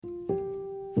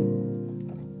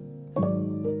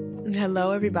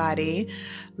hello, everybody.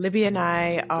 Libby and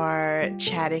I are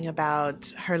chatting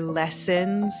about her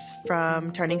lessons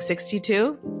from turning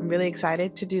 62. I'm really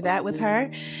excited to do that with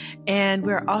her. And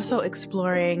we're also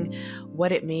exploring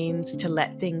what it means to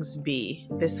let things be.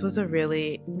 This was a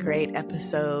really great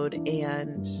episode,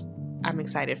 and I'm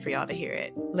excited for y'all to hear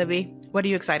it. Libby, what are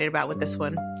you excited about with this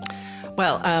one?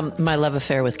 Well, my love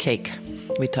affair with cake.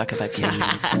 We talk about cake.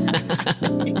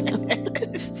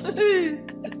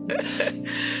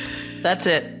 That's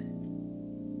it.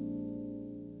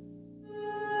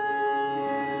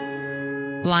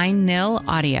 Blind Nil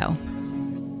Audio.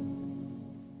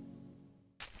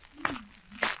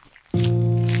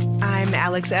 I'm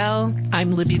Alex L.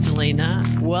 I'm Libby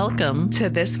Delana. Welcome to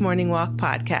This Morning Walk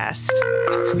podcast.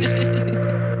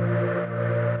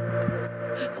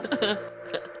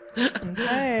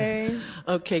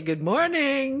 Okay, good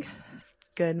morning.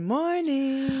 Good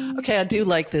morning. Okay, I do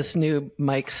like this new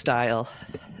mic style.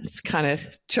 It's kind of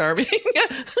charming.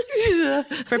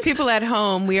 For people at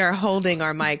home, we are holding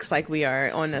our mics like we are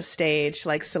on a stage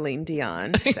like Celine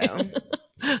Dion. So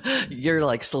you're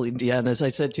like Celine Dion, as I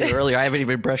said to you earlier. I haven't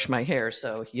even brushed my hair,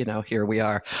 so here we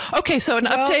are. Okay, so an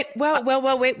update.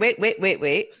 Well,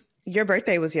 wait. Your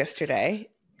birthday was yesterday.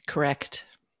 Correct.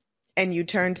 And you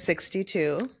turned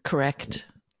 62. Correct.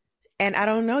 And I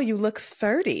don't know, you look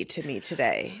 30 to me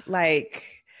today. Like,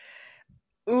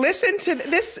 listen to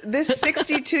this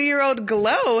 62-year-old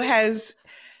glow has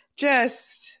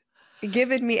just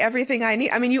given me everything I need.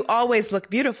 I mean, you always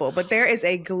look beautiful, but there is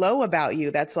a glow about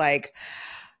you that's like,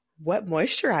 what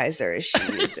moisturizer is she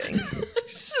using?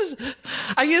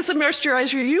 I use the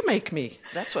moisturizer you make me.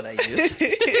 That's what I use.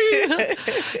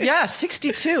 Yeah,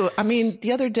 62. I mean,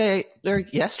 the other day or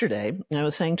yesterday, I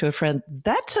was saying to a friend,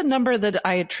 that's a number that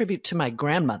I attribute to my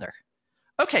grandmother.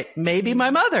 Okay, maybe my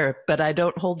mother, but I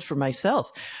don't hold for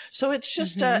myself. So it's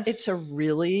just it's a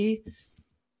really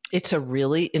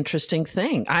interesting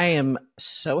thing. I am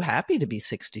so happy to be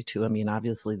 62. I mean,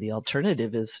 obviously the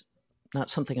alternative is not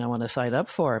something I want to sign up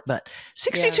for, but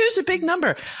 62 is a big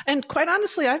number. And quite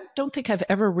honestly, I don't think I've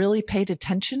ever really paid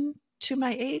attention to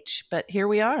my age, but here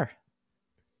we are.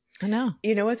 I know.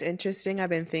 You know what's interesting? I've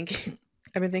been thinking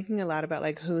a lot about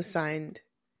like who signed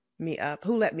me up,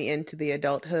 who let me into the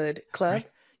adulthood club. Right.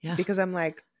 Yeah. Because I'm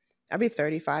like, I'll be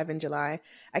 35 in July.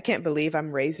 I can't believe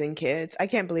I'm raising kids. I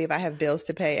can't believe I have bills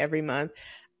to pay every month.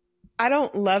 I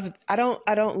don't love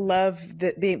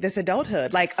being this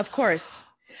adulthood. Like, of course,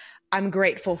 I'm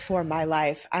grateful for my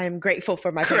life. I'm grateful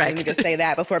for my family. Let me just say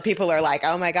that before people are like,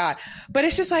 oh my God. But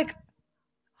it's just like,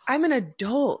 I'm an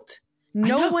adult.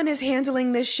 No one is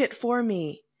handling this shit for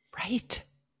me. Right.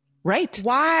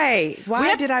 Why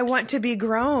did I want to be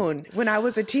grown when I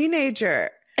was a teenager?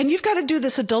 And you've got to do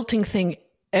this adulting thing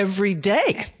every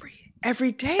day.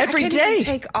 Every day. Every I can't day. even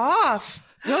take off.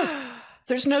 No,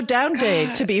 there's no down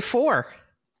day to be 4.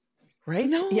 Right?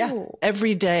 No. Yeah.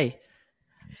 Every day.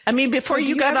 I mean, before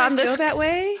you got on this, feel that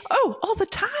way? Oh, all the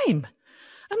time.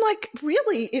 I'm like,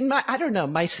 really, I don't know,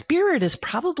 my spirit is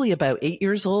probably about 8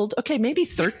 years old. Okay, maybe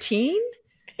 13.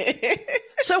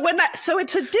 So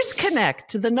it's a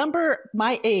disconnect. The number,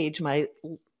 my age, my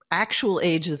actual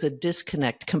age is a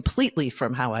disconnect completely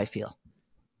from how I feel.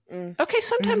 Okay,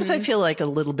 sometimes I feel like a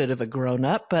little bit of a grown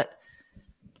up, but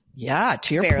yeah,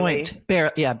 to your point,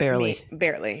 barely.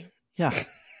 Barely. Yeah.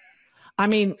 I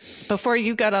mean, before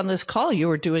you got on this call, you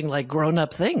were doing like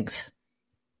grown-up things.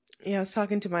 Yeah, I was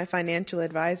talking to my financial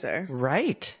advisor.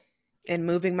 Right. And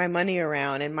moving my money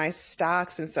around and my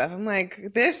stocks and stuff. I'm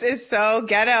like, this is so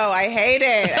ghetto. I hate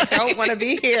it. I don't want to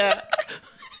be here.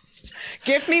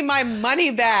 Give me my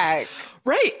money back.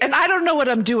 Right. And I don't know what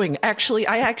I'm doing. Actually,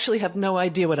 I have no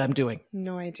idea what I'm doing.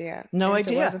 No idea. No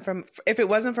idea. If it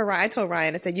wasn't for Ryan, I told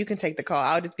Ryan, I said, you can take the call.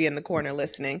 I'll just be in the corner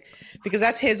listening, because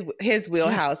that's his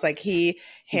wheelhouse. Yeah. Like, he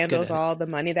handles all the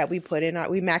money that we put in.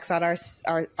 We max out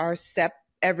our SEP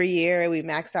every year. We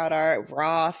max out our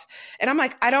Roth. And I'm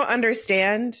like, I don't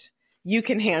understand. You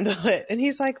can handle it. And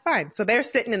he's like, fine. So they're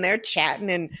sitting and they're chatting,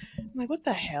 and I'm like, what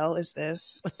the hell is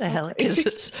this? What the hell is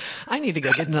this? I need to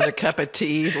go get another cup of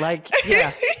tea. Like,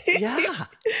 yeah,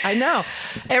 I know.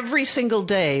 Every single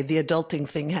day, the adulting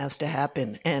thing has to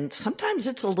happen. And sometimes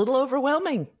it's a little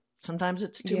overwhelming. Sometimes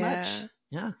it's too much.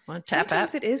 Yeah. Want to tap out.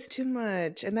 Sometimes it is too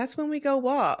much. And that's when we go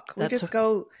walk. We just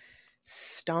go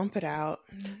stomp it out.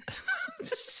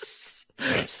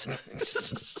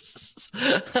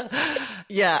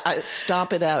 Yeah,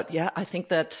 stomp it out. Yeah, I think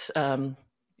that's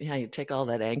you take all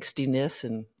that angstiness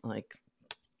and like,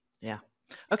 yeah.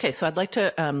 Okay, so I'd like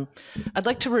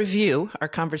to review our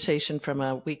conversation from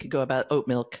a week ago about oat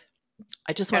milk.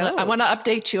 I want to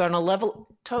update you on a level.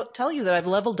 Tell you that I've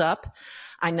leveled up.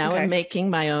 I now am making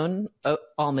my own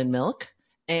almond milk.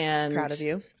 And proud of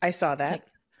you. I saw that.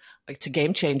 It's a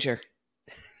game changer.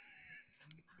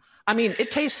 I mean, it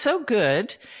tastes so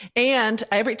good. And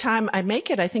every time I make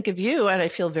it, I think of you and I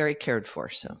feel very cared for.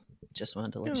 So just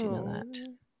wanted to let you know that.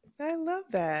 I love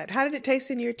that. How did it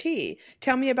taste in your tea?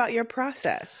 Tell me about your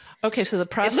process. Okay, so the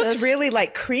process... It looks really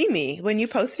like creamy. When you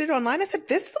posted it online, I said,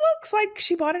 this looks like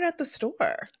she bought it at the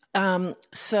store.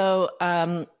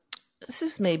 This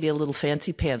is maybe a little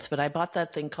fancy pants, but I bought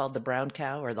that thing called the brown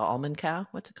cow or the almond cow.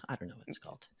 What's it called? I don't know what it's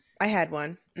called. I had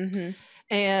one. Mm-hmm.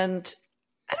 And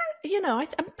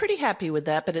I'm pretty happy with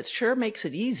that, but it sure makes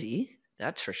it easy.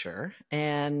 That's for sure.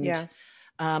 And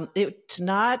it's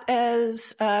not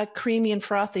as creamy and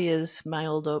frothy as my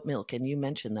old oat milk. And you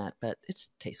mentioned that, but it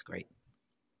tastes great.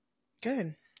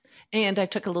 Good. And I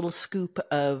took a little scoop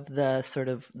of the sort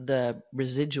of the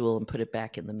residual and put it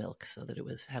back in the milk so that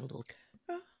had a little...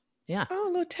 Yeah. Oh, a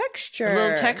little texture. A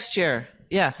little texture.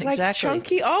 Yeah, like exactly. Like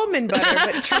chunky almond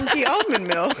butter, but chunky almond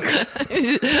milk.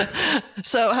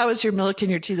 So how was your milk in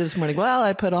your tea this morning? Well,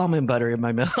 I put almond butter in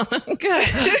my milk.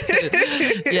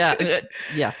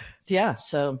 Yeah.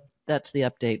 So that's the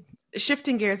update.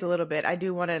 Shifting gears a little bit, I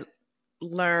do want to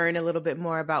learn a little bit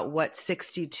more about what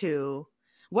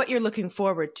you're looking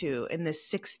forward to in this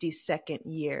 62nd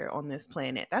year on this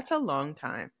planet. That's a long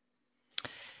time.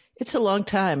 It's a long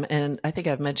time, and I think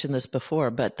I've mentioned this before,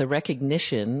 but the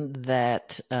recognition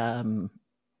that, I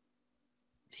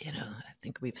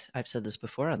think I've said this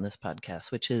before on this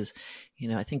podcast, which is,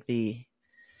 I think the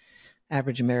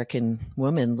average American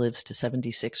woman lives to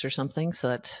 76 or something. So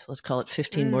let's call it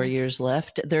 15 more years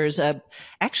left. There's I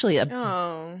actually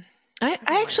don't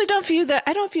view that.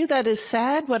 I don't view that as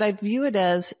sad. What I view it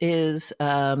as is,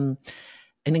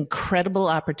 an incredible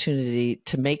opportunity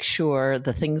to make sure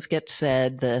the things get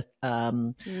said, the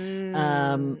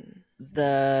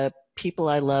people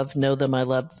I love know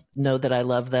that I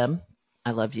love them. I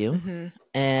love you. Mm-hmm.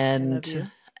 And,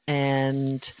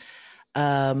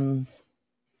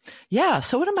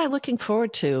 so what am I looking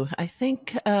forward to? I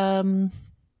think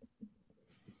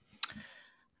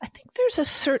there's a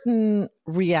certain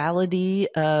reality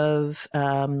of,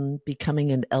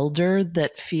 becoming an elder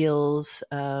that feels,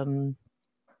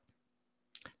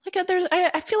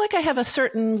 I feel like I have a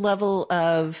certain level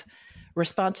of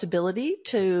responsibility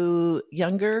to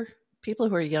younger people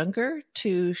who are younger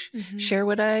to share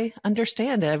what I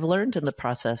understand. I've learned in the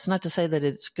process. Not to say that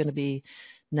it's going to be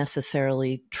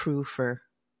necessarily true for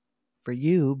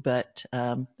you, but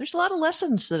there's a lot of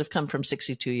lessons that have come from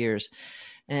 62 years.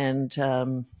 And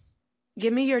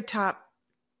give me your top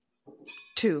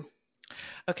 2.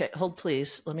 Okay, hold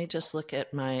please. Let me just look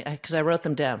at because I wrote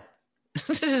them down.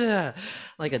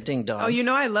 Like a ding dong.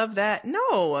 Oh, I love that.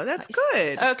 No, that's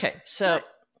good. Okay, so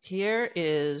here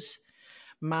is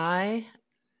my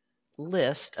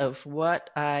list of what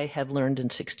I have learned in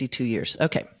 62 years.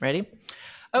 Okay, ready?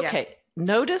 Okay,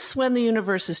 Notice when the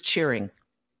universe is cheering.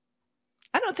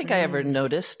 I don't think I ever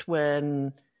noticed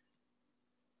when...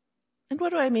 And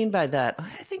what do I mean by that? I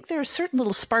think there are certain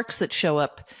little sparks that show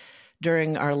up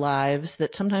during our lives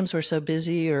that sometimes we're so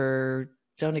busy or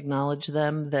don't acknowledge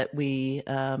them that we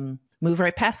move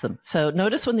right past them. So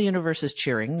notice when the universe is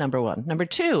cheering, number 1. Number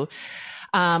 2,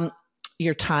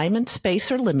 your time and space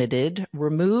are limited.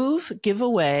 Remove, give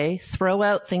away, throw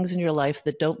out things in your life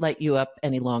that don't light you up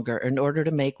any longer in order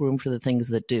to make room for the things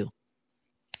that do.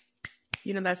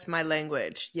 That's my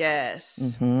language. Yes.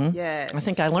 Mm-hmm. Yes. I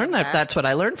think I learned that. That's what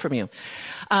I learned from you.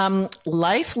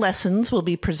 Life lessons will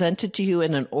be presented to you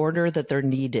in an order that they're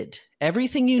needed.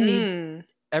 Everything you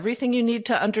need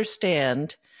to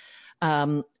understand,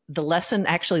 the lesson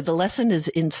is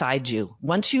inside you.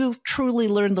 Once you truly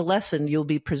learn the lesson, you'll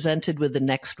be presented with the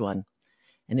next one.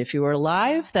 And if you are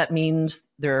alive, that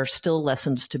means there are still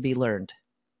lessons to be learned.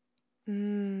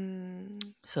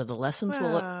 So the lessons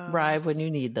will arrive when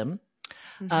you need them.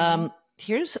 Mm-hmm.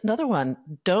 Here's another one.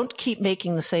 Don't keep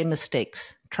making the same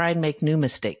mistakes. Try and make new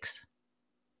mistakes.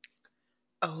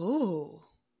 Oh,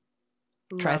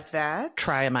 love that.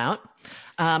 Try them out.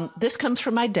 This comes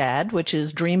from my dad, which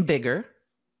is dream bigger.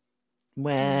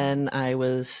 When I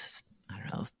was,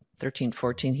 13,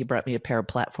 14, he brought me a pair of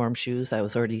platform shoes. I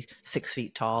was already 6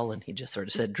 feet tall, and he just sort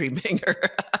of said, dream bigger.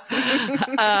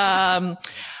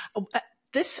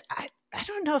 I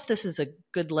don't know if this is a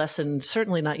good lesson,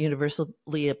 certainly not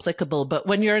universally applicable, but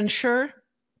when you're unsure,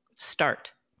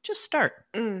 start. Just start.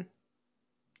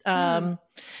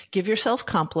 Give yourself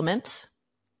compliments.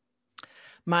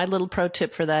 My little pro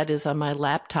tip for that is on my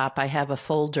laptop, I have a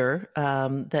folder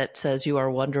that says you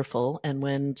are wonderful. And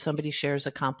when somebody shares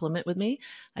a compliment with me,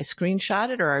 I screenshot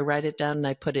it or I write it down and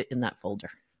I put it in that folder.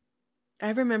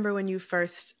 I remember when you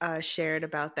first shared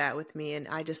about that with me, and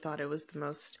I just thought it was the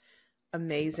most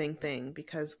amazing thing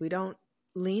because we don't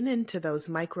lean into those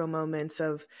micro moments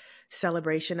of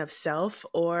celebration of self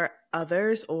or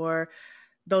others, or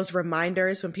those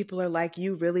reminders when people are like,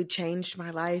 you really changed my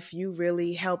life. You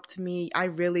really helped me. I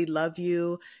really love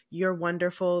you. You're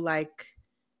wonderful. Like,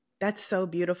 that's so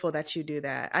beautiful that you do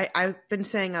that. I've been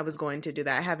saying I was going to do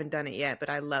that. I haven't done it yet, but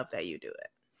I love that you do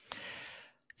it.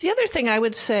 The other thing I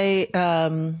would say,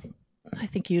 I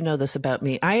think you know this about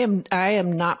me. I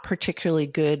am not particularly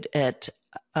good at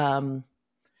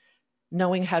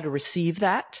knowing how to receive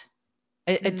that.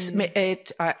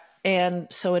 And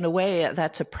so in a way,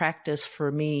 that's a practice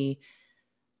for me.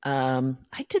 I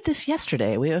did this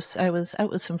yesterday. I was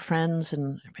out with some friends,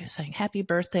 and everybody was saying happy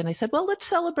birthday, and I said, "Well, let's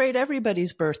celebrate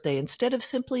everybody's birthday instead of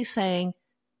simply saying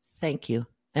thank you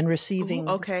and receiving."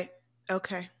 Ooh, okay.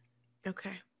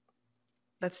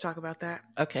 Let's talk about that.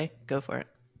 Okay, go for it.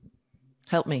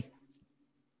 Help me.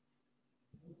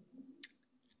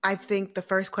 I think the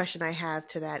first question I have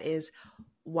to that is,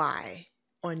 why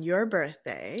on your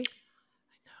birthday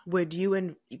would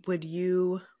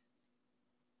you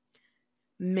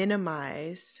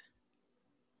minimize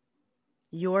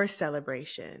your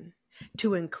celebration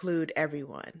to include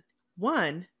everyone?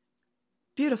 One,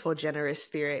 beautiful, generous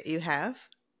spirit you have.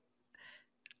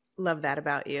 Love that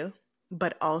about you.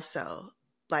 But also,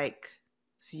 like,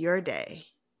 it's your day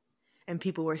and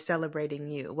people were celebrating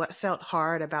you. What felt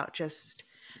hard about just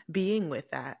being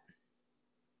with that?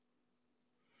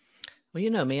 Well, you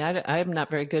know me, I'm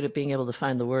not very good at being able to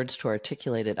find the words to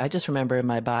articulate it. I just remember in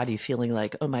my body feeling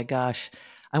like, oh my gosh,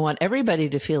 I want everybody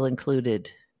to feel included.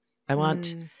 I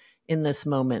want in this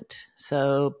moment.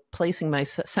 So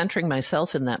centering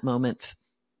myself in that moment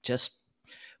just,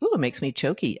 it makes me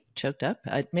choked up.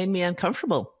 It made me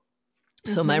uncomfortable.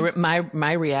 So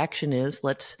my reaction is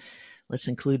let's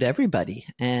include everybody.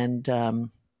 And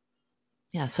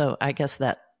so I guess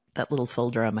that little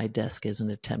folder on my desk is an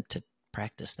attempt to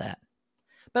practice that.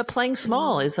 But playing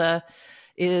small is I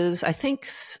think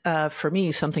for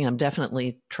me something I'm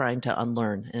definitely trying to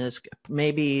unlearn, and it's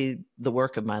maybe the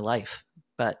work of my life.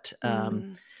 But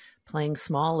playing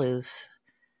small is,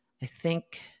 I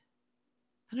think,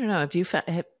 I don't know.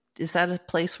 Is that a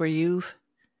place where you've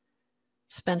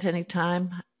spent any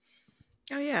time?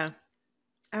 Oh yeah,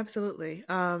 absolutely.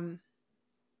 A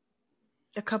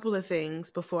couple of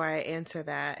things before I answer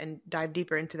that and dive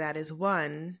deeper into that is,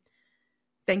 one,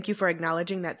 thank you for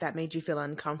acknowledging that made you feel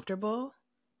uncomfortable,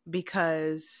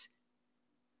 because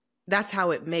that's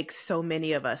how it makes so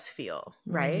many of us feel,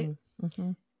 right?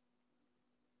 Mm-hmm.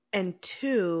 And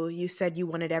two, you said you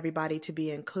wanted everybody to be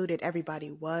included.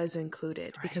 Everybody was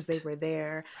included because they were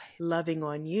there loving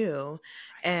on you.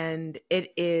 And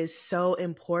it is so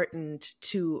important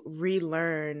to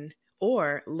relearn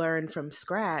or learn from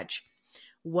scratch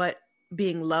what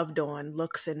being loved on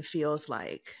looks and feels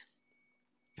like,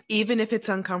 even if it's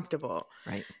uncomfortable.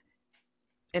 Right.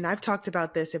 And I've talked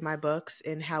about this in my books,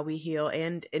 in How We Heal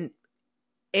and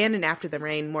in After the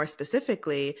Rain, more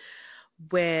specifically,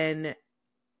 when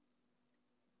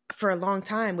for a long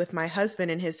time with my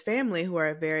husband and his family, who are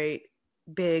a very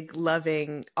big,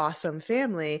 loving, awesome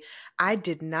family, I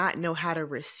did not know how to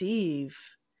receive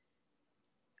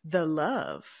the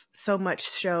love, so much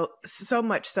so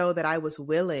that I was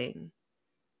willing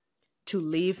to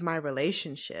leave my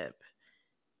relationship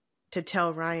to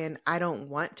tell Ryan, I don't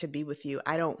want to be with you.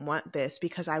 I don't want this,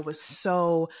 because I was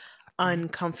so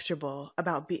uncomfortable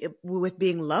with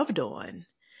being loved on.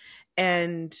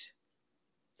 And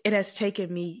it has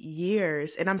taken me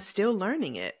years, and I'm still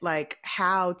learning it, like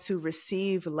how to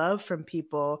receive love from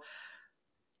people.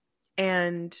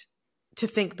 And to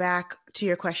think back to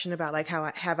your question about like,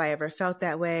 have I ever felt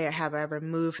that way, or have I ever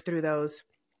moved through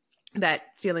that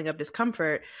feeling of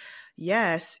discomfort?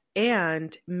 Yes.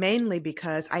 And mainly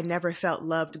because I never felt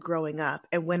loved growing up.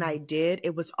 And when I did,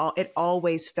 it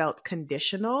always felt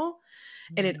conditional.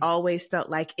 And it always felt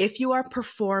like, if you are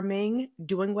performing,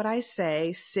 doing what I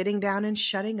say, sitting down and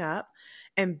shutting up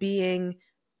and being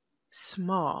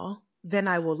small, then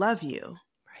I will love you.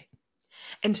 Right.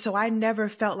 And so I never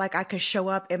felt like I could show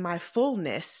up in my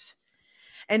fullness.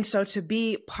 And so to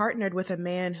be partnered with a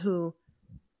man who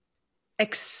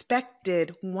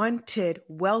expected, wanted,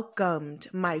 welcomed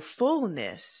my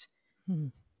fullness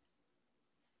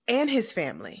and his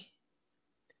family,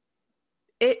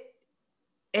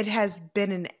 it has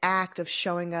been an act of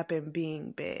showing up and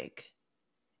being big.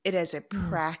 It is a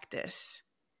practice,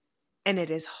 and it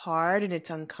is hard, and it's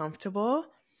uncomfortable,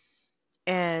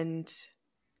 and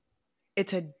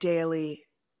it's a daily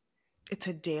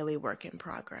work in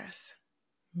progress.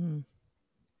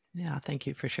 Yeah, thank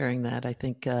you for sharing that. I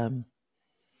think a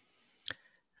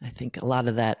lot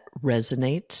of that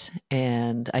resonates,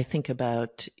 and I think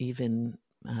about even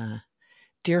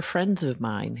dear friends of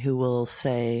mine who will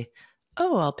say,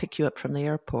 "Oh, I'll pick you up from the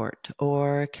airport,"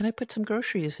 or "Can I put some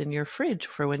groceries in your fridge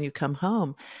for when you come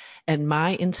home?" And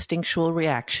my instinctual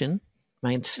reaction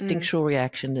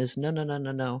is no, no, no,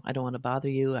 no, no. I don't want to bother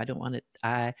you. I don't want it.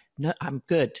 No, I'm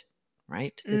good.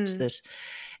 Right? It's this,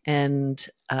 and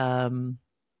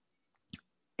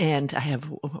I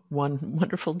have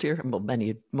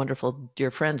many wonderful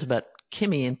dear friends, but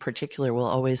Kimmy in particular will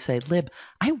always say, "Lib,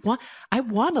 I want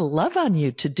to love on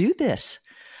you to do this.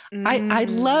 I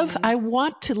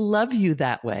want to love you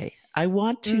that way. I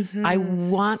want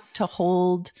to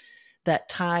hold that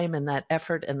time and that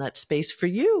effort and that space for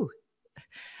you."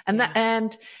 And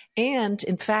and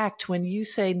in fact, when you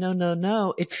say no, no,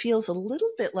 no, it feels a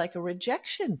little bit like a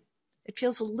rejection. It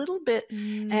feels a little bit,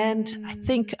 and I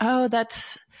think,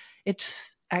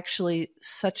 it's actually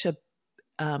such a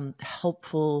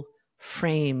helpful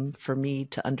frame for me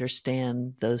to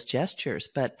understand those gestures.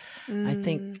 But I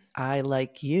think I,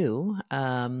 like you,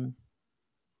 I'm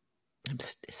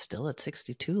still at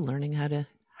 62 learning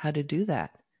how to do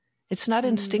that. It's not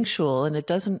instinctual, and it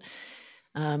doesn't,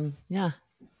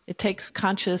 it takes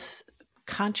conscious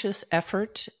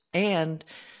effort. And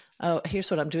here's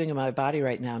what I'm doing in my body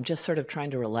right now. I'm just sort of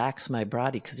trying to relax my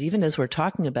body, because even as we're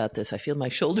talking about this, I feel my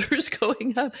shoulders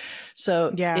going up. So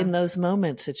in those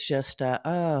moments, it's just,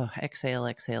 exhale,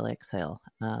 exhale, exhale.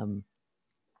 And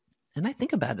I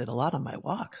think about it a lot on my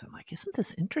walks. I'm like, isn't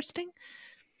this interesting?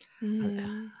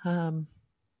 Yeah.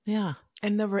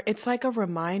 And it's like a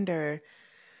reminder,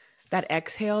 that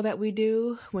exhale that we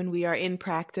do when we are in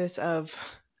practice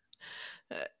of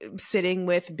being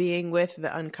with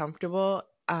the uncomfortable.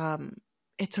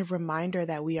 It's a reminder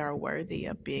that we are worthy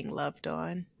of being loved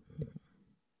on.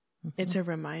 Mm-hmm. It's a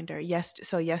reminder.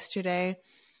 So yesterday,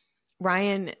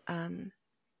 Ryan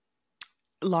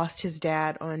lost his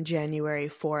dad on January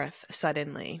 4th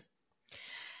suddenly.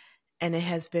 And it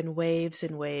has been waves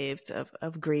and waves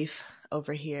of grief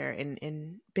over here,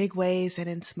 in big waves and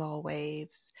in small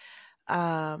waves.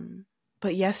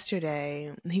 But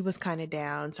yesterday he was kind of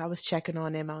down. So I was checking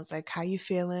on him. I was like, "How you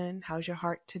feeling? How's your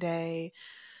heart today?"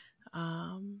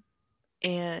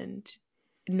 And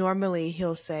normally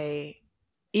he'll say,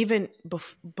 even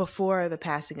before the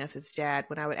passing of his dad,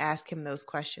 when I would ask him those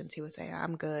questions, he would say,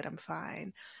 "I'm good, I'm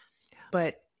fine." Yeah.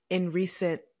 But in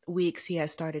recent weeks, he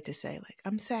has started to say, like,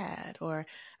 "I'm sad," or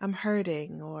 "I'm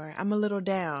hurting," or "I'm a little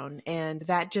down." And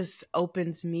that just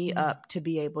opens me up to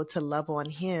be able to love on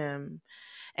him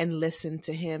and listen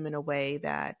to him in a way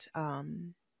that,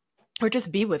 or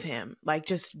just be with him, like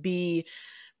just be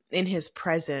in his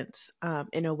presence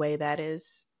in a way that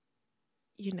is,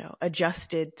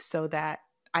 adjusted so that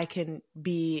I can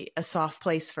be a soft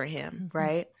place for him. Mm-hmm.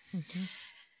 Right. Mm-hmm.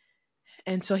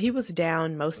 And so he was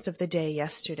down most of the day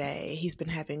yesterday. He's been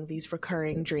having these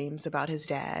recurring dreams about his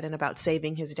dad and about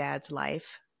saving his dad's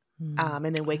life. Mm-hmm.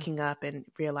 And then waking up and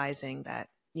realizing that,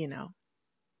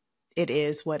 it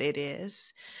is what it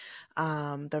is.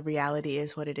 The reality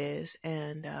is what it is.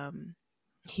 And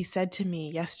he said to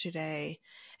me yesterday,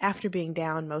 after being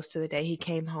down most of the day, he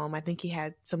came home. I think he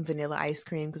had some vanilla ice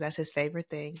cream, because that's his favorite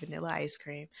thing, vanilla ice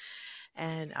cream.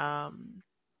 And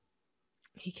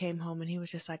he came home and he was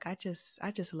just like, I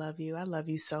just love you. I love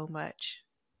you so much.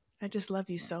 I just love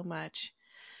you so much.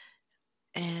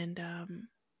 And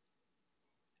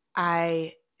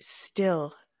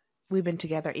we've been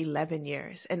together 11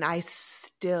 years, and I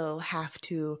still have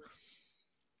to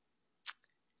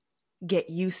get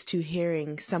used to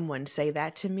hearing someone say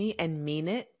that to me and mean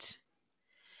it.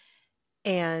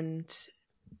 And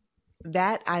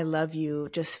that "I love you"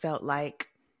 just felt like,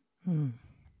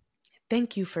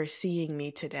 thank you for seeing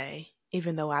me today,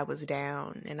 even though I was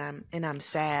down and I'm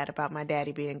sad about my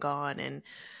daddy being gone, and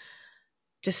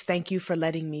just thank you for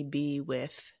letting me be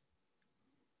with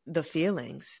the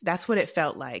feelings. That's what it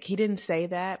felt like. He didn't say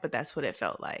that, but that's what it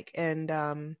felt like.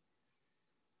 And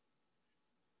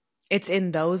it's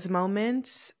in those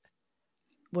moments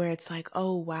where it's like,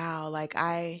 oh wow, like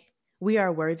we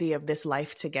are worthy of this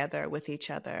life together with each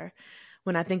other.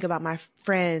 When I think about my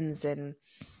friends and,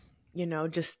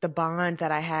 just the bond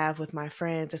that I have with my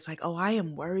friends, it's like, oh, I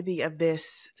am worthy of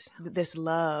this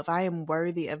love. I am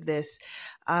worthy of this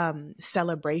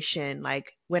celebration.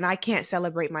 Like, when I can't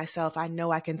celebrate myself, I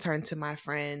know I can turn to my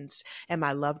friends and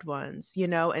my loved ones,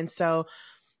 and so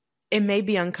it may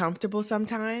be uncomfortable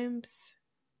sometimes,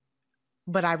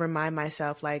 but I remind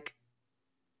myself, like,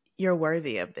 you're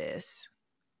worthy of this.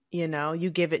 You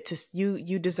give it to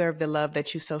you deserve the love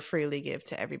that you so freely give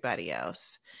to everybody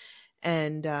else.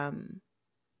 And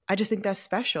I just think that's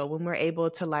special when we're able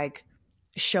to like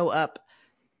show up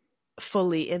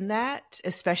fully in that,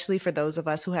 especially for those of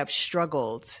us who have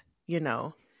struggled, you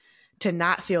know, to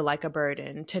not feel like a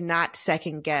burden, to not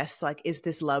second guess, like, is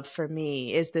this love for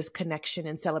me? Is this connection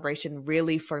and celebration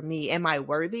really for me? Am I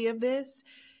worthy of this?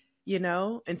 You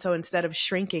know? And so instead of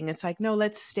shrinking, it's like, no,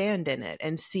 let's stand in it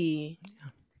and see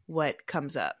what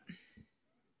comes up.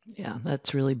 Yeah,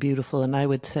 that's really beautiful. And I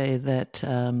would say that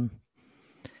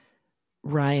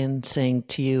Ryan saying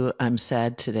to you, I'm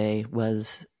sad today,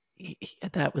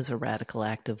 that was a radical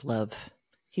act of love.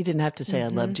 He didn't have to say I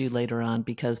loved you later on,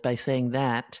 because by saying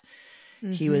that,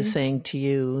 he was saying to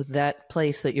you, that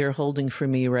place that you're holding for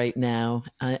me right now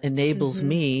enables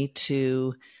me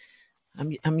to,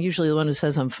 I'm usually the one who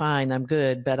says I'm fine, I'm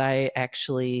good, but I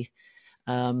actually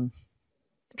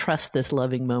trust this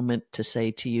loving moment to say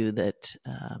to you that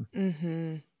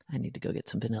I need to go get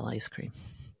some vanilla ice cream.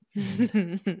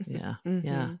 Yeah.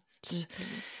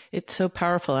 It's so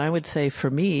powerful. I would say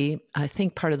for me, I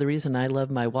think part of the reason I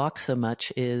love my walk so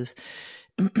much is,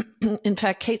 in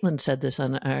fact, Caitlin said this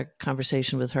on our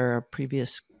conversation with her, our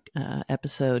previous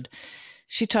episode.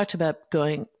 She talked about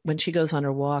going, when she goes on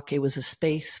her walk, it was a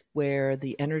space where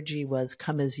the energy was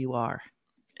come as you are.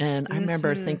 And I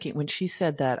remember thinking, when she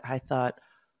said that, I thought,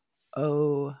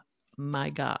 oh my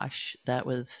gosh, that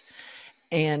was,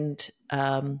 and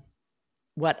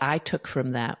what I took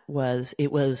from that was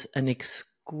it was an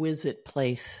exquisite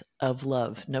place of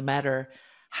love, no matter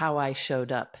how I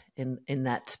showed up in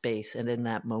that space and in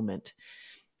that moment.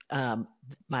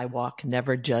 My walk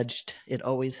never judged. It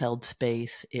always held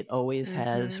space. It always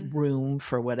has room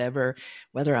for whatever,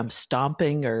 whether I'm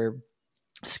stomping or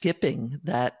skipping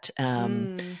that.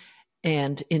 And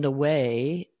in a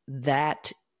way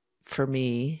that, for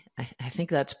me, I think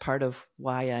that's part of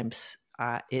why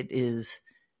it is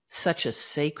such a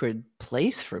sacred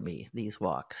place for me, these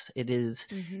walks. It is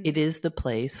the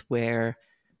place where,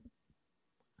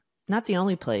 not the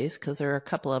only place, because there are a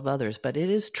couple of others, but it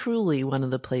is truly one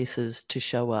of the places to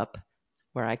show up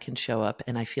where I can show up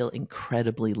and I feel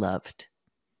incredibly loved,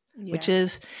 which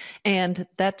is, and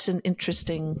that's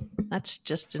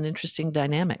just an interesting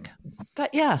dynamic.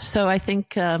 But yeah, so I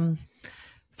think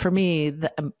for me,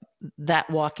 that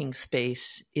walking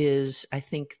space is, I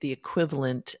think, the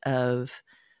equivalent of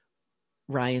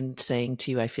Ryan saying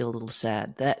to you, I feel a little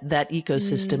sad. That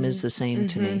ecosystem is the same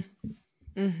to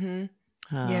me.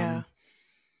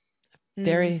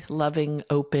 Very loving,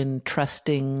 open,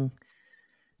 trusting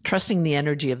the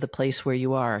energy of the place where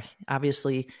you are.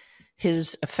 Obviously,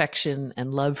 his affection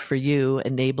and love for you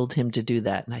enabled him to do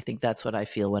that. And I think that's what I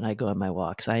feel when I go on my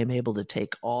walks. I am able to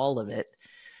take all of it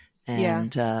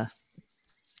and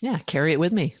carry it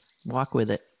with me, walk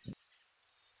with it.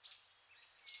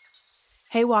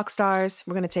 Hey, Walk Stars,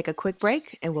 we're going to take a quick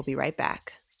break and we'll be right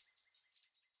back.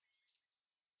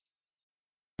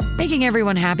 Making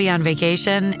everyone happy on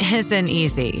vacation isn't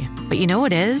easy, but you know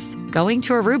what is? Going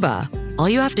to Aruba. All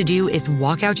you have to do is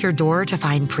walk out your door to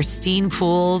find pristine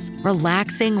pools,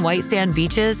 relaxing white sand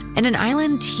beaches, and an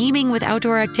island teeming with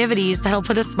outdoor activities that'll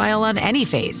put a smile on any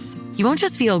face. You won't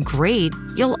just feel great,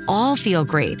 you'll all feel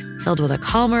great, filled with a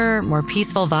calmer, more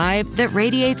peaceful vibe that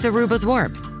radiates Aruba's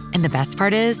warmth. And the best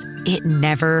part is, it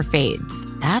never fades.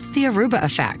 That's the Aruba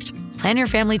effect. Plan your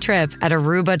family trip at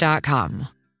Aruba.com.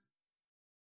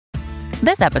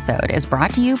 This episode is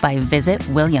brought to you by Visit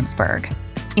Williamsburg.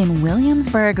 In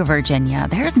Williamsburg, Virginia,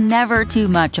 there's never too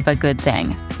much of a good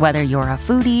thing. Whether you're a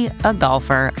foodie, a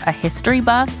golfer, a history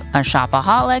buff, a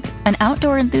shopaholic, an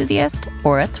outdoor enthusiast,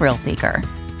 or a thrill seeker,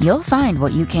 you'll find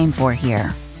what you came for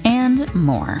here and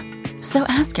more. So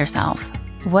ask yourself,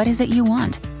 what is it you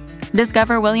want?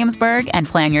 Discover Williamsburg and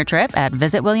plan your trip at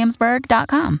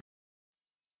visitwilliamsburg.com.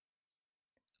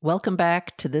 Welcome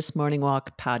back to This Morning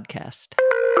Walk podcast.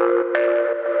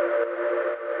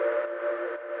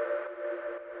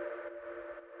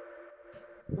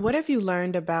 What have you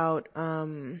learned about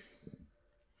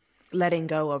letting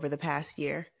go over the past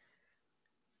year?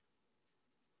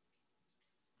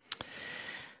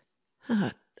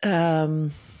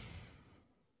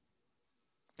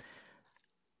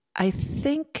 I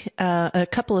think a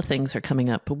couple of things are coming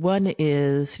up. One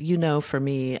is, for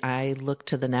me, I look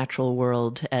to the natural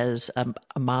world as a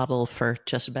model for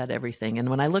just about everything. And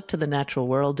when I look to the natural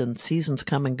world, and seasons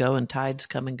come and go and tides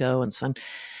come and go and sun,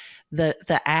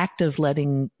 the act of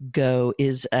letting go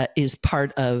is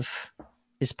part of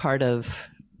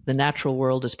the natural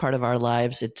world, is part of our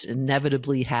lives. It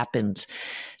inevitably happens.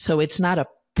 So it's not a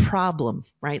problem,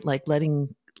 right? Like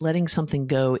letting something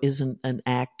go isn't an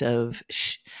act of,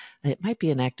 it might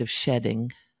be an act of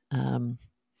shedding.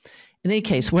 in any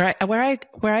case, where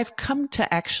I've come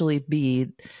to actually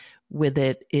be with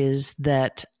it is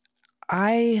that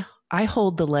I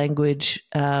hold the language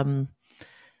of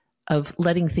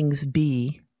letting things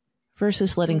be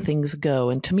versus letting things go.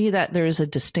 And to me, that there is a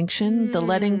distinction. The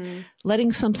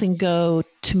letting something go,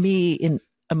 to me,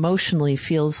 emotionally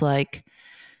feels like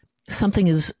something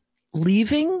is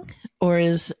leaving or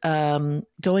is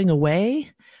going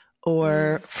away.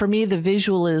 Or for me, the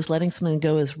visual is letting something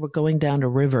go as we're going down a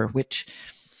river, which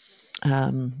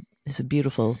is a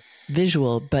beautiful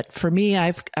visual. But for me,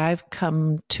 I've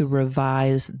come to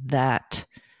revise that,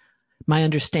 my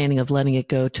understanding of letting it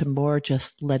go, to more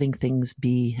just letting things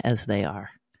be as they are,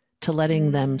 to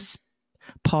letting them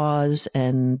pause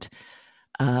and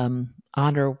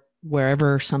honor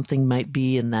wherever something might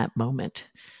be in that moment.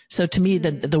 So to me,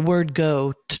 the word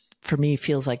go for me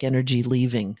feels like energy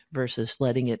leaving versus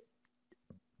letting it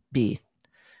be.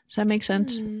 Does that make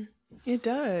sense? It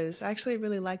does. I actually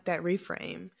really like that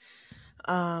reframe.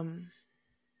 I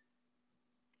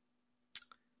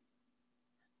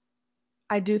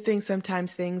do think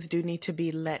sometimes things do need to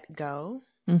be let go,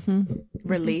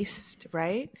 released,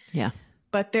 right? Yeah.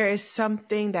 But there is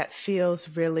something that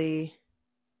feels really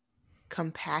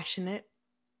compassionate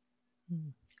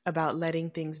about letting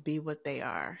things be what they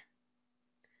are.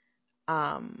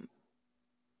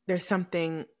 There's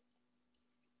something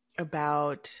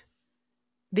about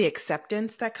the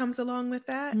acceptance that comes along with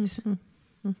that.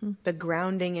 The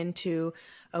grounding into,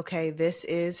 okay, this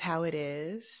is how it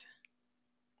is.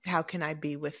 How can I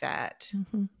be with that?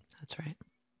 That's right.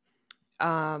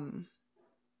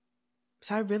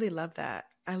 So I really love that.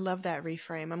 I love that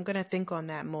reframe. I'm going to think on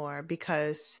that more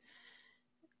because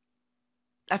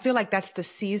I feel like that's the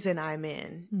season I'm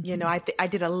in. You know, I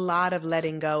did a lot of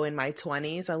letting go in my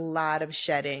 20s, a lot of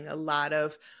shedding, a lot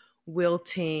of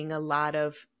wilting, a lot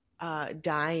of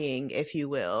dying, if you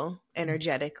will,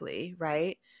 energetically,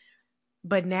 right?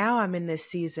 But now I'm in this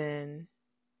season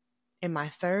in my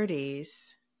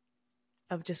 30s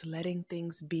of just letting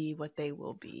things be what they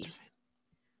will be.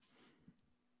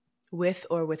 With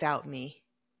or without me,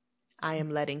 I am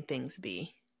letting things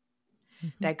be.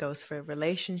 That goes for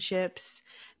relationships,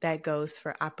 that goes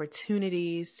for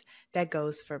opportunities, that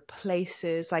goes for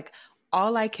places. Like,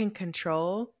 all I can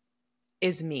control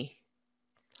is me.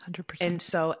 100%. And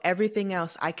so everything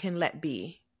else I can let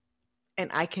be, and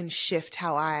I can shift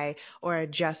or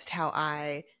adjust how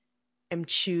I am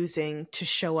choosing to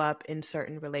show up in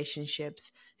certain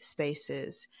relationships,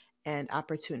 spaces, and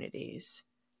opportunities.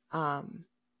 And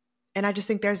I just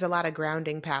think there's a lot of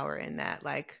grounding power in that.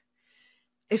 Like,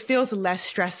 it feels less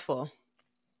stressful.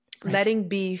 Right. Letting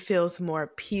be feels more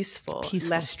peaceful,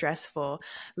 less stressful.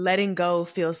 Letting go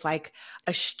feels like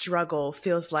a struggle,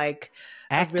 feels like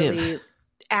active. A really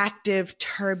active,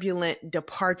 turbulent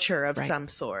departure of some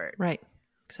sort. Right.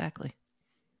 Exactly.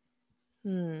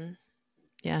 Yeah,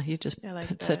 you just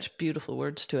put such beautiful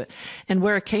words to it. And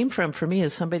where it came from for me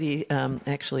is somebody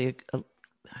actually,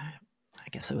 I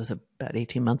guess it was about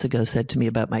 18 months ago, said to me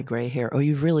about my gray hair, "Oh,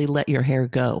 you've really let your hair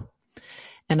go."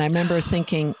 And I remember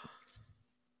thinking,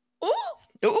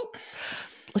 ooh,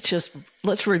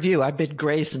 let's review. I've been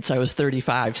gray since I was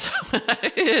 35. So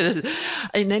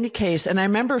in any case, and I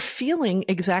remember feeling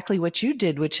exactly what you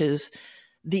did, which is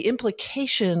the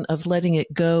implication of letting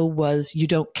it go was you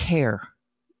don't care,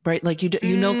 right? Like you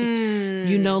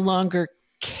no longer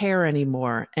care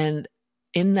anymore. And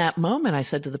in that moment, I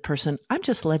said to the person, "I'm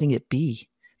just letting it be.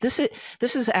 This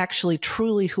is actually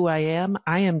truly who I am.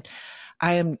 I'm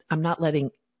not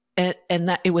letting." And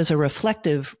that it was a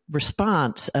reflective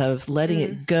response of letting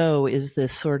it go is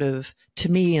this sort of,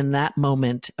 to me in that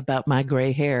moment about my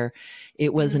gray hair,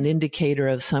 it was an indicator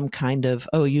of some kind of,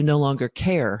 oh, you no longer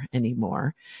care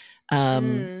anymore.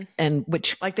 And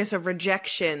which, like there's a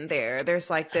rejection there. There's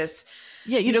like this.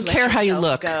 Yeah. You don't care how you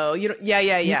look. Go. You don't,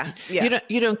 yeah.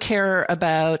 You don't care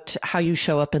about how you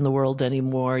show up in the world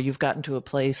anymore. You've gotten to a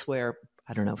place where,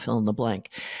 I don't know, fill in the blank.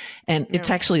 And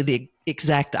it's actually the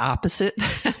exact opposite.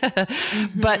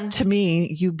 But to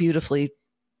me, you beautifully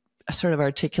sort of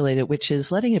articulate it, which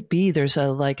is letting it be. There's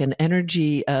an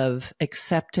energy of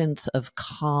acceptance, of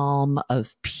calm,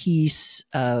 of peace,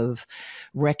 of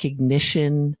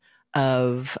recognition,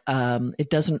 of it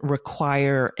doesn't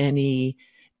require any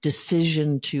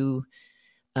decision to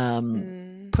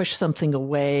push something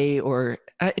away. Or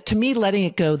to me, letting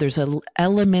it go, there's an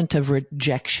element of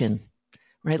rejection.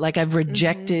 Right? Like I've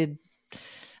rejected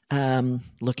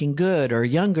looking good or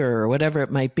younger or whatever it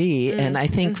might be. And I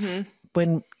think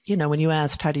when you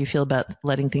asked, how do you feel about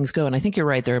letting things go? And I think you're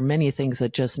right. There are many things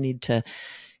that just need to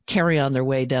carry on their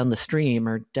way down the stream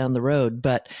or down the road.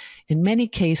 But in many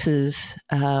cases,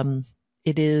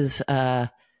 it is,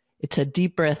 it's a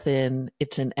deep breath in,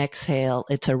 it's an exhale,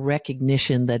 it's a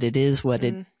recognition that it is what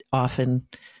it often,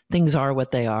 things are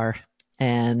what they are.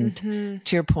 And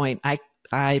to your point,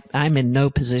 I'm in no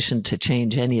position to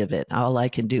change any of it. All I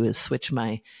can do is switch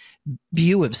my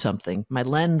view of something, my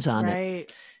lens on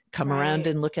it, come around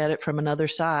and look at it from another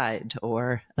side.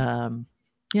 Or, so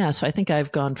I think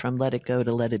I've gone from let it go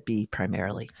to let it be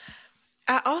primarily.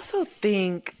 I also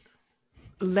think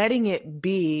letting it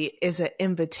be is an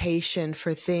invitation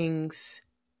for things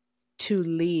to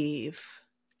leave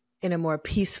in a more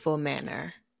peaceful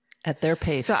manner. At their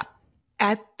pace. So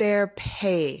at their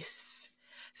pace.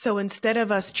 So instead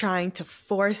of us trying to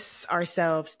force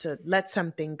ourselves to let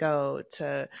something go,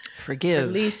 to forgive,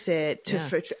 release it,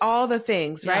 to all the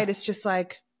things, right? It's just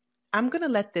like, I'm going to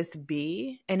let this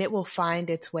be and it will find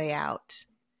its way out.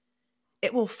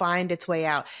 It will find its way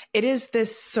out. It is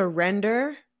this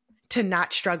surrender to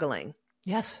not struggling.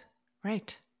 Yes.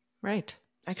 Right. I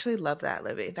actually love that,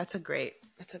 Libby. That's great.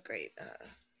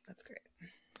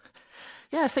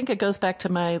 Yeah. I think it goes back to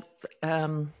my,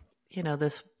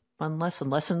 this one lesson.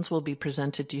 Lessons will be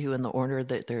presented to you in the order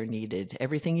that they're needed.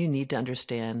 Everything you need to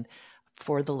understand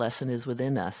for the lesson is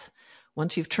within us.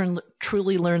 Once you've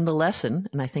truly learned the lesson,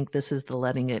 and I think this is the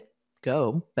letting it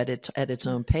go, but it's at its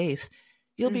own pace,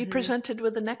 you'll be presented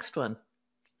with the next one.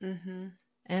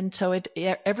 And so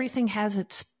everything has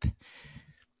its,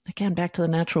 again, back to the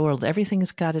natural world,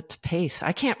 everything's got its pace.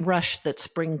 I can't rush that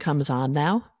spring comes on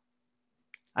now.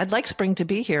 I'd like spring to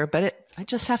be here, but I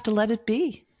just have to let it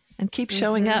be and keep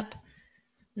showing up.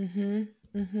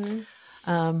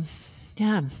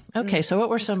 Okay. So what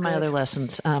were some of my other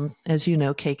lessons? As you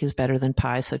know, cake is better than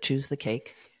pie, so choose the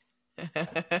cake.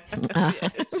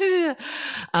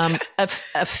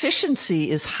 Efficiency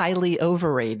is highly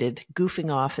overrated.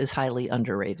 Goofing off is highly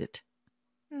underrated.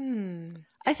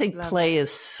 I think play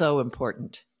is so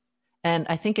important. And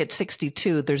I think at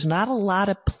 62, there's not a lot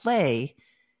of play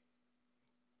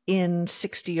in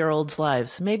 60-year-olds'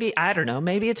 lives. Maybe, I don't know,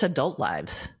 maybe it's adult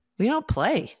lives. We don't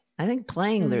play. I think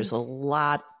playing, there's a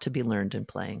lot to be learned in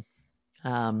playing.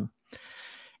 I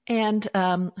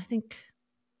think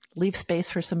leave space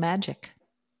for some magic.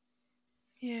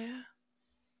 Yeah.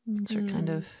 Those are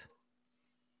I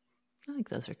think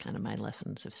those are kind of my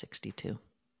lessons of 62.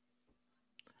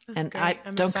 That's and great.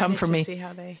 Don't come for me. See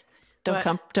how they...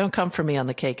 Don't come for me on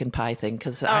the cake and pie thing,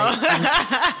 because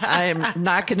I am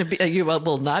not going to be. You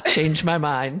will not change my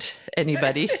mind.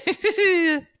 Anybody,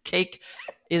 cake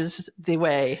is the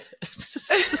way.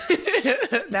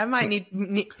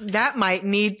 That might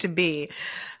need to be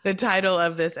the title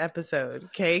of this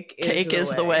episode. Cake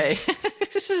is the way.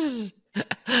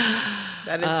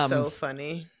 That is so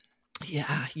funny.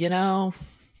 Yeah,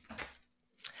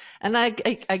 And I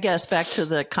guess back to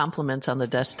the compliments on the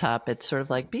desktop, it's sort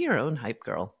of like, be your own hype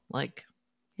girl. Like,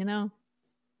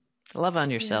 love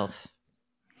on yourself.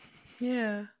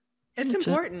 Yeah. It's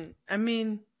important. I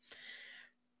mean,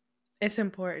 it's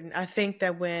important. I think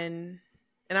that and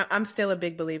I'm still a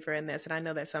big believer in this, and I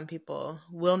know that some people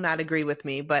will not agree with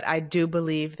me, but I do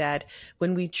believe that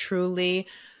when we truly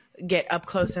get up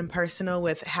close and personal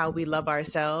with how we love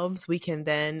ourselves, we can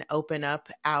then open up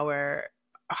our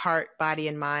heart, body,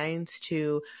 and minds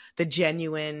to the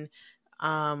genuine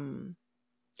love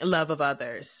of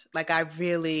others. Like, I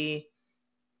really,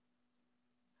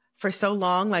 for so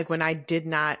long, like when I did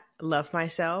not love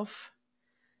myself,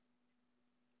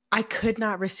 I could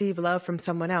not receive love from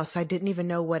someone else. I didn't even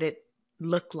know what it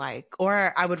looked like,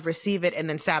 or I would receive it and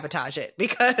then sabotage it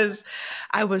because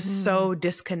I was so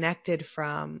disconnected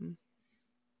from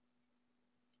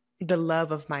the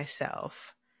love of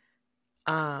myself.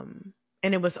 And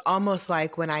it was almost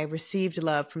like when I received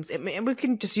love from, and we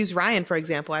can just use Ryan, for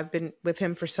example. I've been with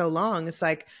him for so long. It's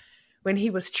like when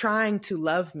he was trying to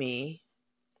love me,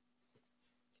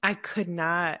 I could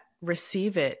not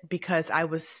receive it because I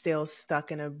was still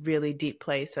stuck in a really deep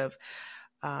place of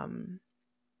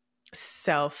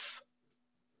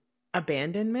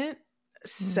self-abandonment,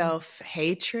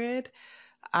 self-hatred.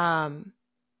 But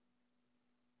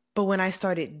when I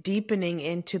started deepening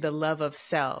into the love of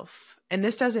self, and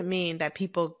this doesn't mean that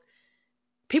people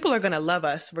are going to love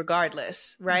us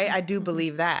regardless, right? I do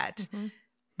believe that.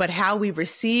 But how we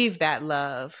receive that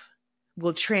love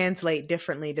will translate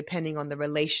differently depending on the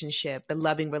relationship, the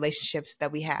loving relationships that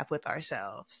we have with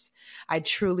ourselves. I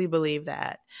truly believe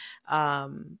that.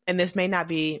 And this may not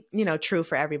be, true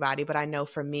for everybody, but I know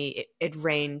for me, it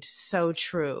reigned so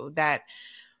true that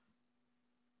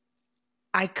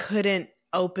I couldn't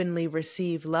openly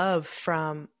receive love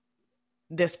from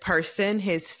this person,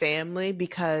 his family,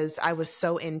 because I was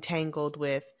so entangled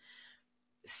with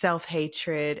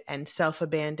self-hatred and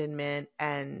self-abandonment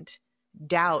and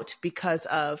doubt because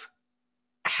of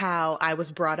how I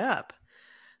was brought up.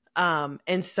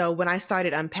 And so when I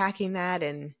started unpacking that,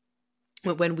 and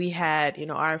when we had,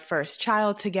 our first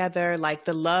child together, like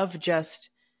the love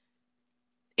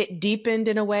it deepened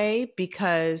in a way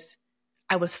because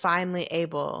I was finally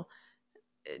able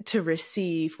to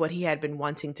receive what he had been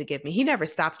wanting to give me. He never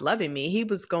stopped loving me. He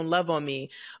was going to love on me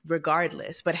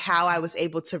regardless. But how I was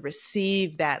able to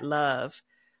receive that love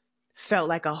felt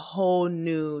like a whole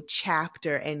new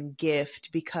chapter and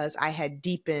gift because I had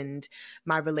deepened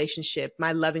my relationship,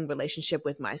 my loving relationship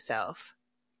with myself.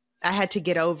 I had to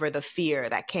get over the fear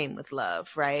that came with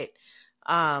love, right?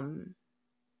 The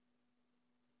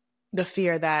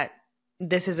fear that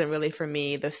this isn't really for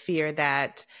me, the fear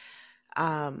that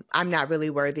I'm not really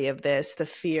worthy of this, the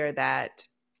fear that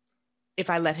if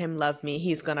I let him love me,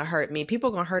 he's going to hurt me. People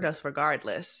are going to hurt us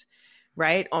regardless,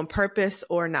 right? On purpose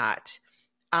or not.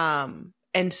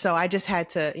 And so I just had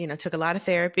to, took a lot of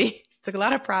therapy, took a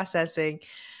lot of processing,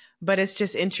 but it's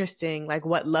just interesting, like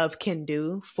what love can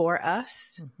do for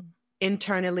us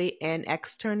internally and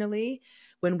externally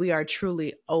when we are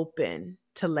truly open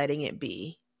to letting it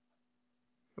be,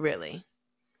 really.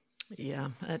 Yeah,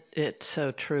 it's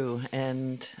so true.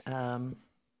 And can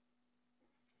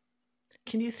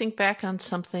you think back on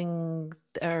something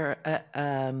or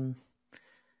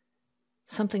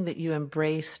something that you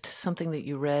embraced, something that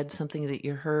you read, something that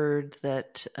you heard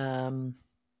that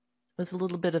was a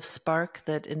little bit of spark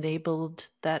that enabled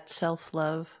that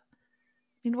self-love?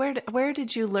 I mean, where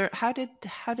did you learn? How did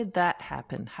that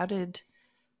happen? How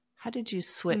did you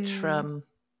switch from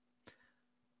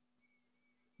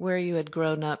where you had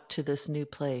grown up to this new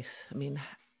place? I mean,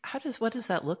 what does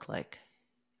that look like?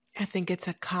 I think it's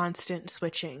a constant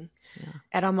switching. Yeah.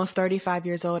 At almost 35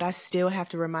 years old, I still have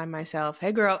to remind myself,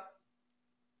 hey girl,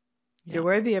 you're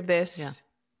worthy of this. Yeah.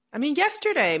 I mean,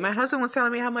 yesterday, my husband was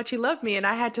telling me how much he loved me, and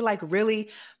I had to really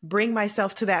bring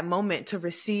myself to that moment to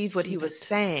receive what he was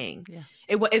saying. Yeah.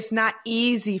 It's not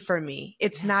easy for me.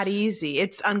 It's not easy.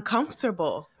 It's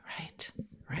uncomfortable. Right.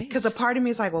 Because a part of me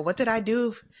is like, well, what did I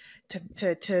do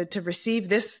to receive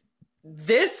this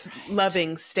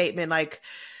loving statement? Like,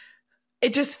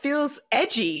 it just feels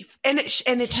edgy, and it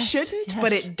shouldn't,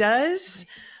 but it does.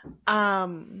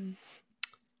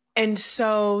 And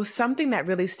so something that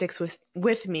really sticks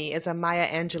with me is a Maya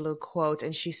Angelou quote,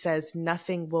 and she says,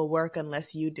 "Nothing will work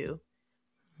unless you do."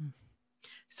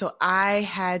 So I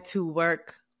had to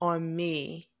work on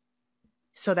me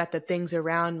so that the things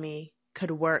around me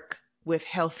could work with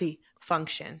healthy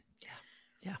function.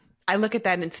 Yeah. I look at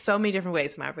that in so many different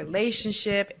ways. My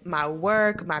relationship, my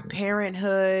work, my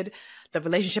parenthood, the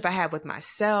relationship I have with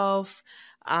myself.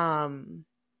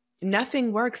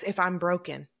 Nothing works if I'm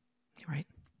broken.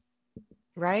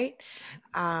 Right?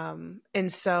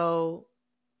 And so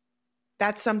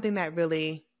that's something that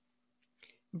really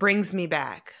brings me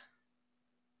back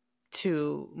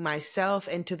to myself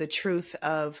and to the truth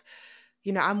of,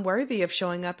 I'm worthy of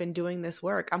showing up and doing this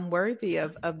work. I'm worthy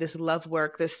of this love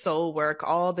work, this soul work,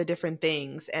 all the different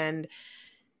things. And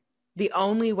the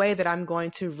only way that I'm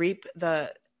going to reap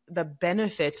the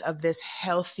benefits of this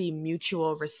healthy,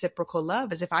 mutual, reciprocal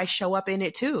love is if I show up in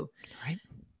it too. Right.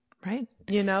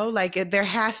 There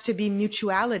has to be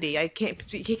mutuality.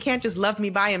 He can't just love me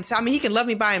by himself. I mean, he can love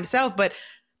me by himself, but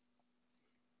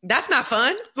that's not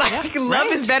fun. Love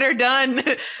is better done,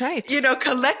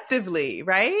 collectively.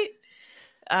 Right.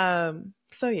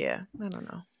 So yeah, I don't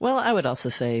know. Well, I would also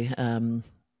say,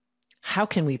 how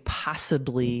can we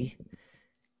possibly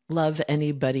love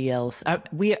anybody else?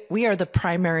 We are the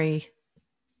primary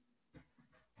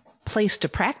place to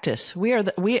practice.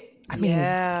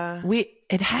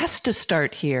 It has to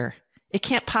start here. It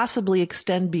can't possibly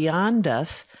extend beyond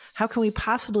us. How can we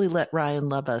possibly let Ryan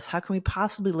love us? How can we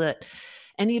possibly let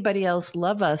anybody else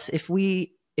love us if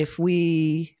we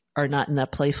are not in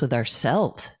that place with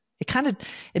ourselves?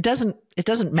 It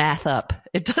doesn't math up.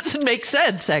 It doesn't make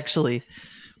sense, actually.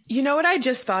 You know what I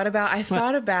just thought about? I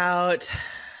thought about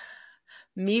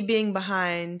me being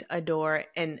behind a door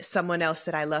and someone else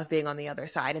that I love being on the other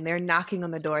side, and they're knocking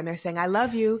on the door and they're saying, I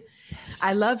love you. Yes.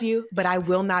 I love you, but I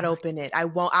will not open it. I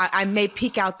won't, I may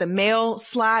peek out the mail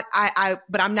slot.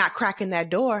 But I'm not cracking that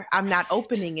door. I'm not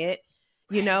opening it,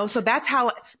 So that's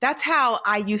how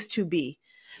I used to be.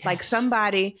 Yes. Like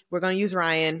somebody, we're going to use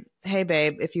Ryan. Hey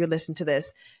babe, if you listen to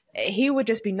this, he would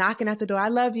just be knocking at the door. I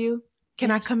love you. Can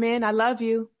I come in? I love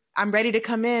you. I'm ready to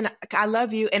come in. I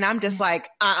love you. And I'm just like,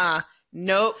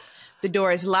 nope. The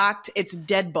door is locked. It's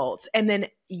deadbolts. And then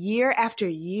year after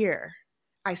year,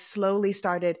 I slowly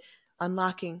started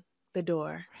unlocking the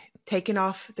door, taking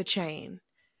off the chain,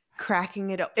 cracking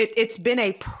it. It's been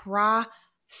a process.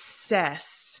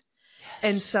 Yes.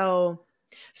 And so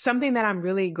something that I'm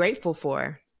really grateful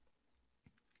for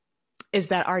is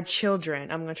that our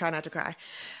children, I'm going to try not to cry,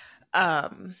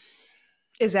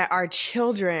 is that our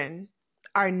children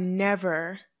are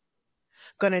never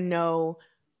going to know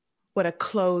what a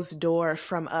closed door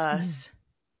from us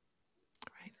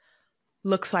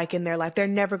looks like in their life. They're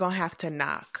never going to have to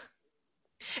knock.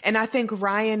 And I think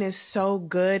Ryan is so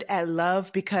good at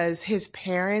love because his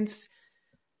parents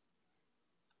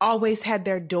always had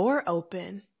their door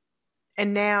open.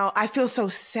 And now I feel so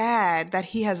sad that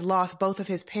he has lost both of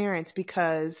his parents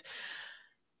because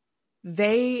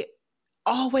they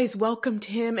always welcomed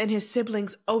him and his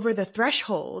siblings over the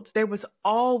threshold. There was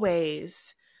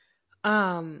always,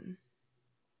 come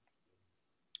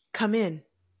in.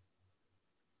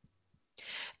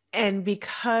 And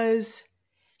because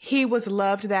he was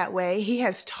loved that way, he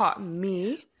has taught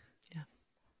me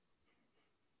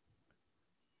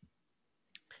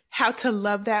how to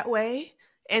love that way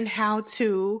and how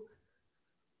to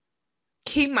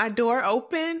keep my door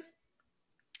open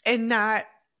and not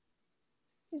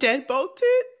deadbolt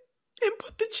it and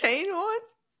put the chain on.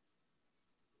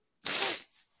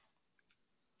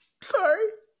 Sorry.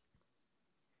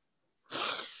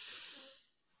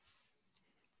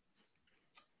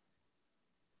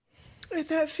 And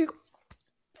that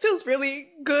feels really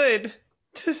good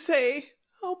to say,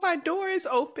 oh, my door is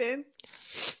open.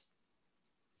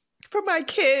 For my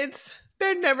kids,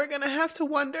 they're never going to have to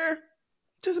wonder,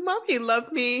 does mommy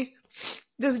love me?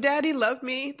 Does daddy love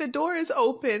me? The door is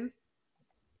open.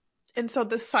 And so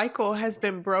the cycle has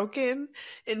been broken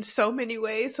in so many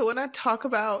ways. So when I talk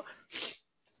about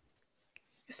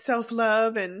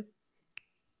self-love and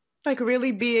like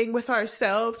really being with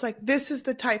ourselves, like this is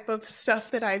the type of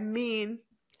stuff that I mean.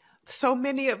 So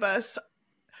many of us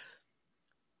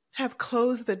have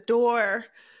closed the door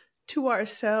to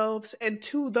ourselves and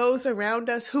to those around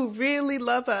us who really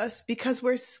love us because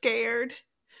we're scared.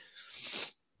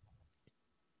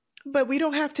 But we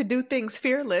don't have to do things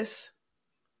fearless.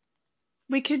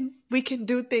 We can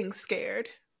do things scared.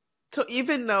 So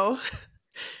even though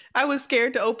I was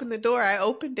scared to open the door, I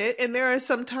opened it. And there are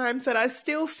some times that I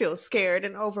still feel scared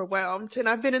and overwhelmed. And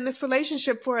I've been in this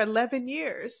relationship for 11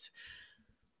 years.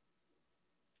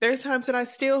 There's times that I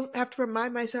still have to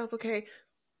remind myself, okay,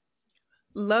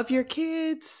 love your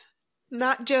kids,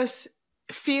 not just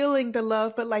feeling the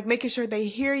love, but like making sure they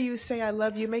hear you say, I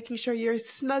love you, making sure you're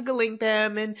snuggling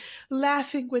them and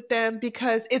laughing with them,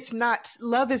 because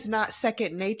love is not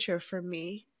second nature for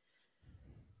me.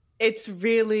 It's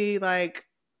really like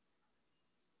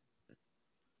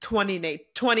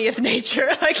 20th nature.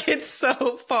 Like it's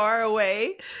so far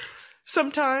away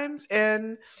sometimes.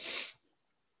 And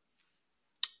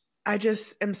I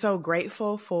just am so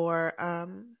grateful for,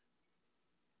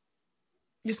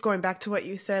 just going back to what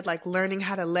you said, like learning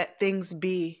how to let things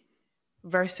be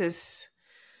versus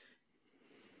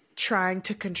trying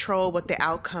to control what the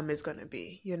outcome is going to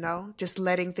be, just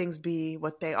letting things be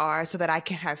what they are so that I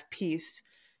can have peace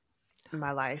in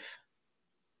my life.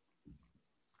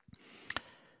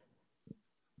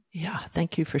 Yeah,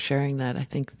 thank you for sharing that. I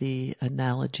think the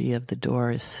analogy of the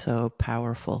door is so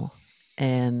powerful.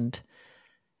 And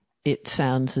it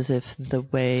sounds as if the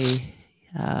way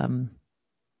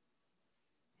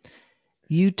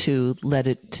you two let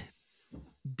it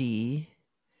be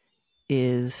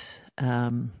is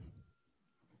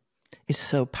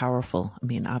so powerful. I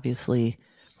mean, obviously,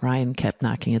 Ryan kept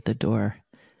knocking at the door.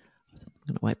 I'm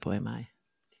going to wipe away my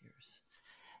tears.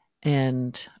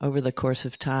 And over the course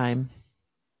of time,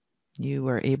 you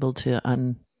were able to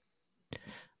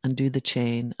undo the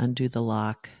chain, undo the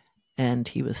lock, and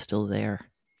he was still there.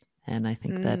 And I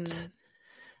think that's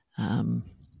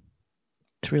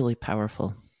it's really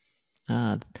powerful.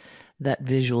 That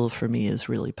visual for me is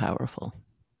really powerful.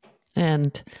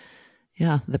 And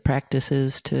yeah, the practice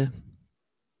is to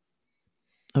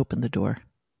open the door.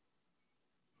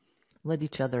 Let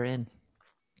each other in.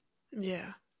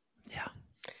 Yeah. Yeah.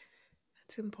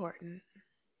 That's important.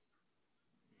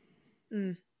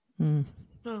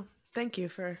 Well, thank you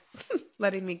for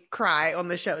letting me cry on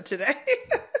the show today.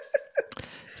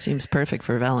 Seems perfect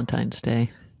for Valentine's Day.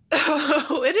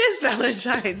 Oh, it is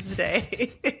Valentine's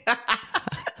Day.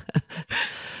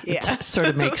 Yeah. It sort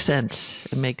of makes sense.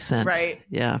 It makes sense. Right.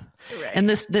 Yeah. Right. And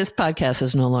this podcast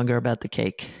is no longer about the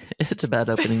cake. It's about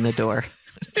opening the door.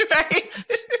 Right.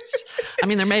 I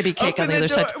mean, there may be cake Open on the other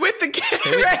side. With the cake.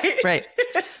 Right. Right.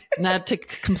 Now, to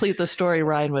complete the story,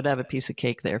 Ryan would have a piece of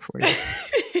cake there for you.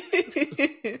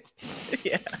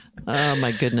 Yeah. Oh,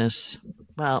 my goodness.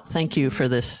 Well, thank you for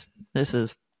this. This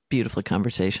is beautiful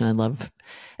conversation. I love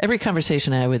every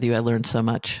conversation I have with you. I learned so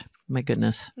much. My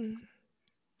goodness.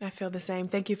 I feel the same.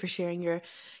 Thank you for sharing your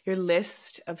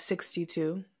list of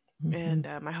 62. And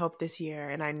I hope this year,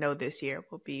 and I know this year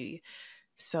will be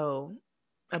so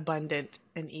abundant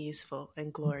and easeful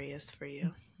and glorious for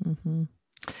you.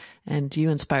 And you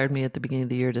inspired me at the beginning of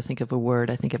the year to think of a word.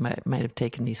 I think it might have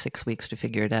taken me 6 weeks to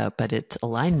figure it out, but it's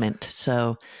alignment.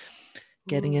 So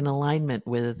getting in alignment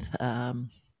with,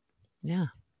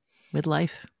 with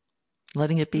life,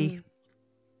 letting it be.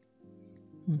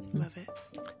 Love it.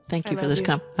 Thank you for this.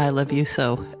 I love you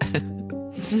so.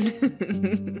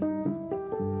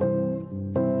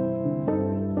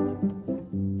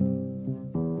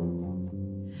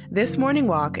 This Morning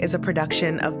Walk is a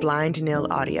production of Blind Nil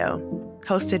Audio,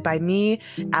 hosted by me,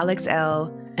 Alex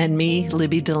L. And me,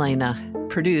 Libby Delana,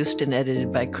 produced and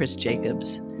edited by Chris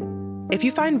Jacobs. If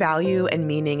you find value and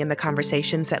meaning in the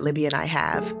conversations that Libby and I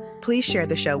have, please share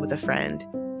the show with a friend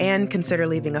and consider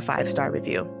leaving a 5-star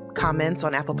review. Comments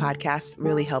on Apple Podcasts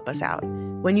really help us out.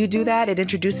 When you do that, it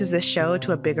introduces this show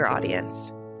to a bigger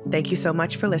audience. Thank you so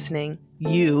much for listening.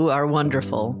 You are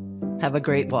wonderful. Have a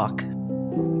great walk.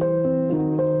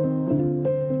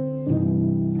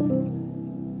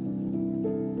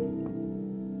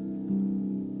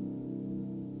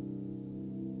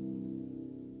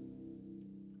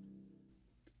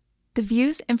 The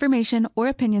views, information, or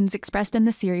opinions expressed in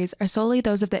this series are solely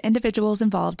those of the individuals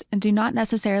involved and do not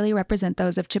necessarily represent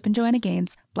those of Chip and Joanna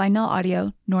Gaines, Blind Nil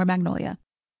Audio, nor Magnolia.